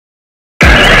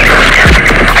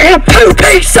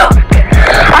poopy sock.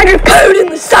 I just pooed in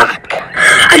the sock.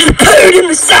 I just pooed in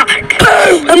the sock.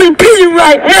 Poo. I'm in prison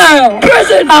right now.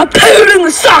 Prison. I pooed in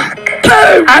the sock.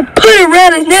 Poo. I put it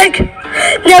around his neck.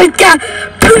 Now he's got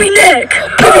poopy neck.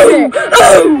 Poo.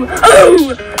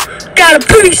 Oh. Got a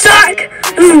poopy sock.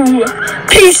 Ooh.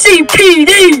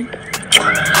 PCPD.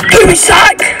 Poopy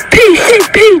sock.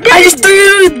 PCPD. I just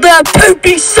threw the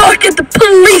poopy sock at the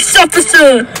police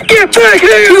officer. Get back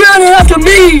here. You running after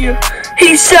me.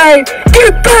 He said,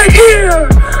 get back here.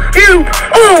 You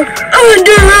are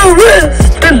under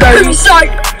arrest. Poopy sock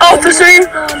officer.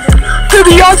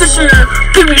 Poopy officer.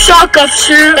 Poopy sock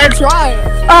officer. That's right.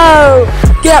 Oh,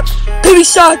 yep. Poopy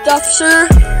sock officer.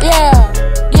 Yeah.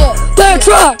 That's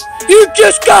right. You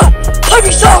just got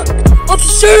poopy sock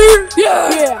officer.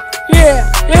 Yeah.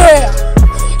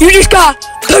 You just got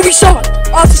poopy sock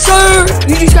officer.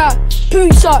 You just got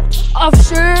poopy sock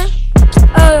officer.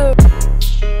 Oh.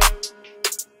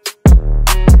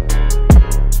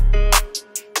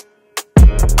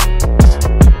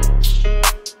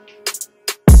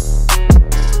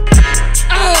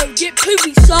 Get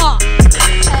poopy sock.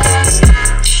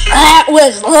 That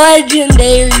was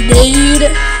legendary,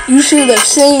 dude. You should have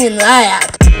seen that.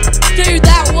 Dude,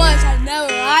 that was, I know,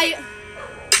 right?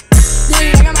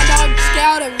 Dude, I got my dog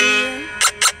Scout over here.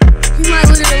 He might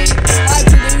literally